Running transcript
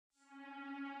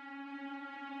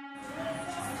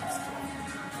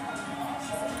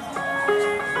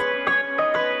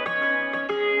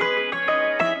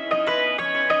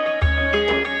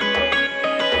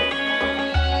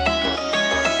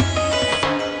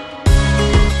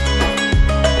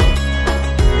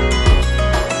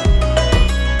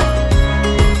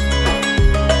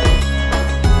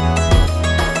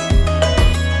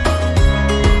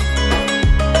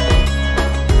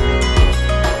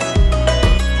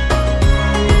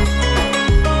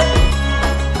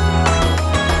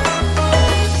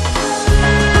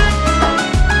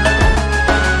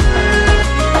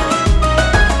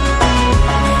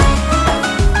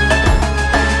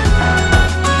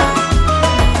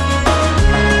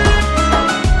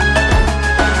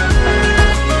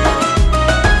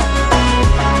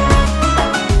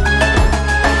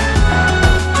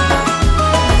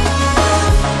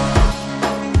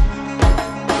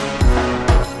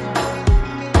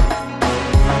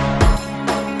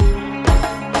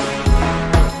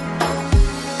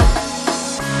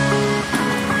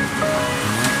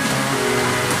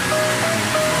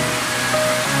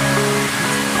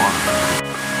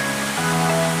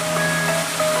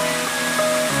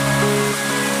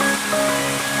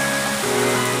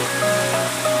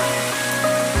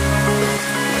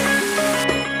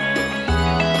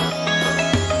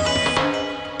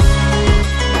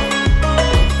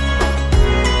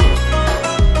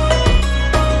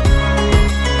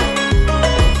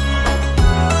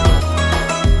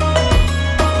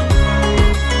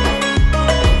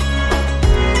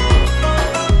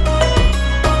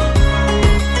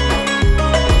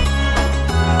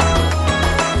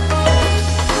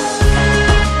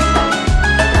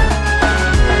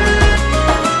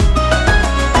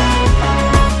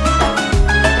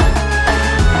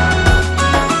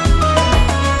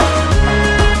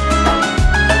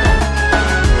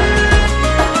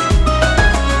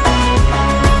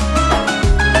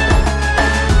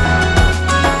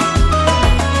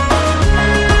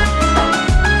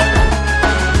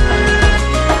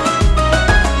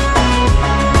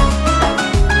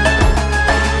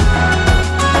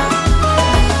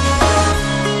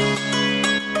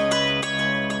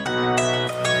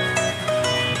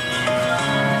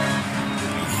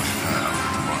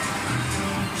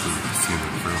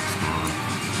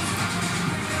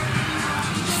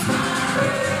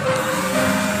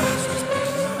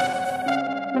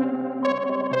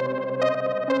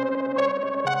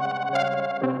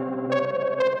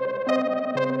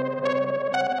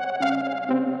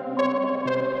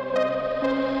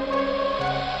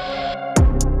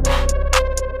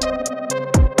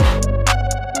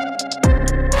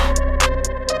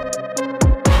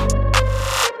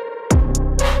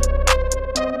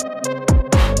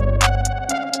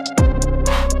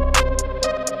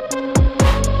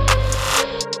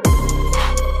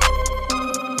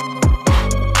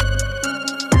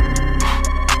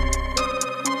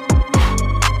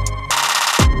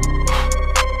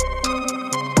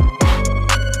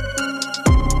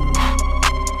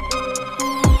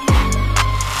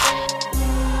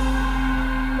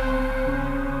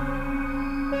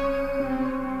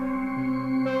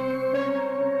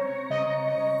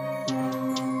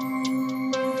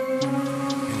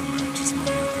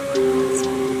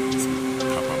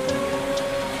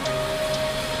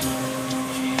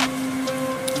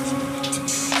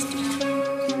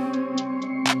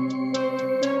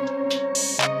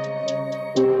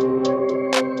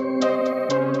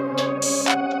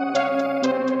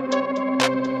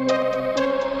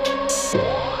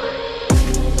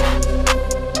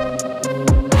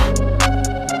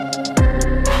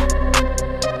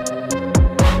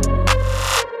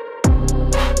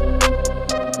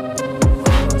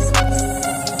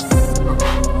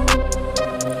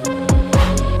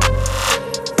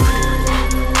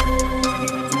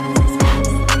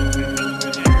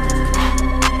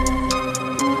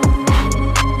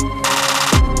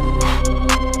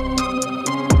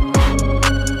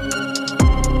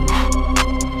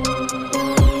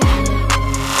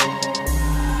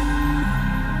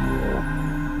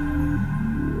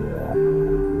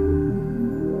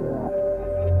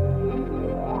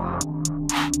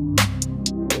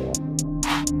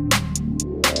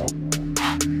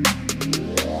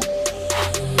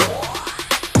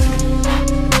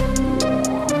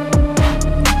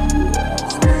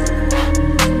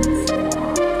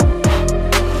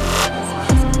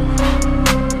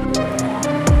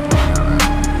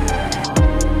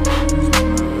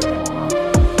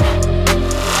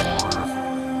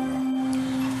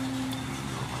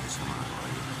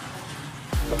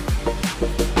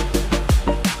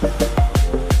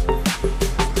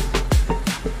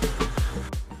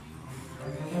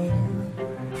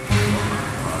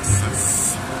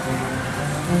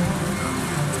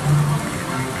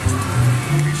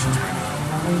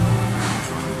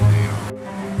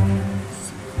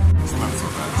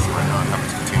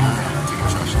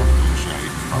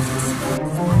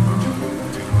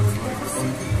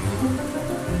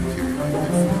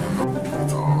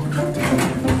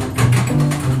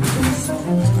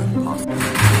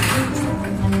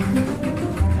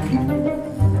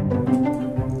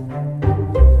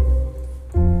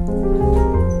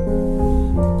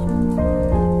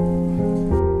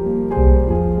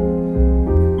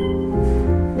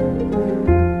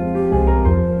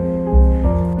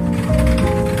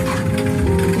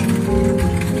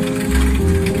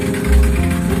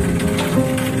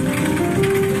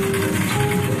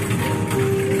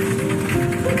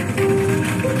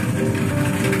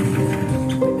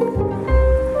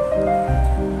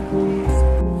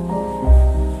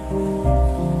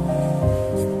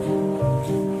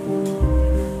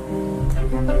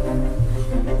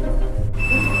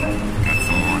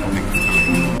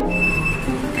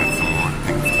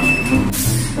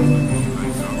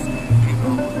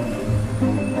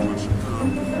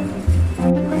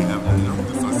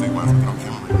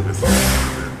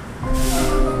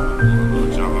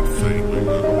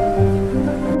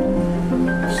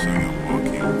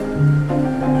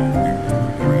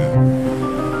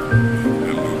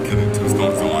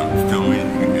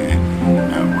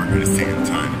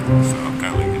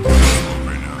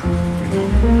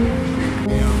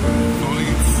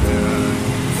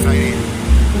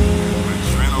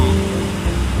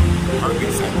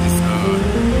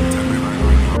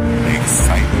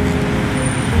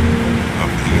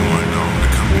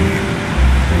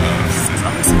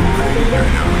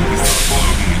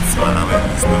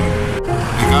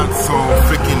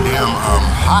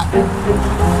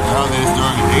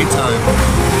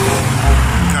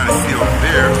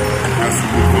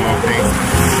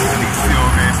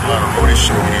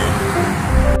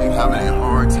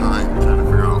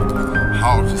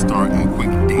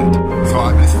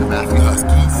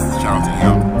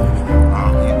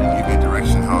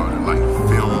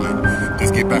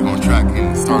get back on track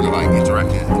and start to like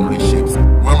interacting in relationships.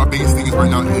 One of my biggest things right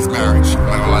now is marriage. I'm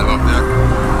not gonna lie about that.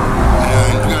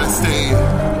 And you gotta stay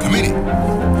committed.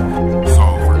 So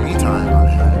for the meantime,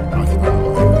 I'll keep on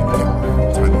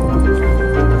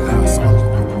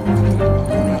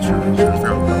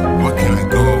what can I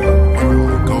go? Where do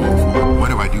I go? What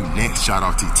do I do next? Shout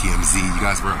out to TMZ. You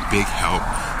guys were a big help,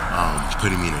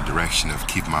 putting me in a direction of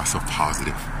keeping myself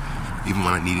positive. Even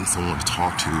when I needed someone to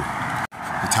talk to,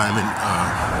 the timing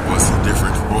was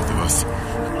different for both of us.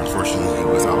 Unfortunately, he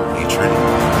was out in training.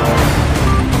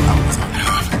 I was out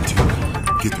having to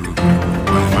get through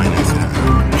my finances in a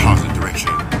positive direction.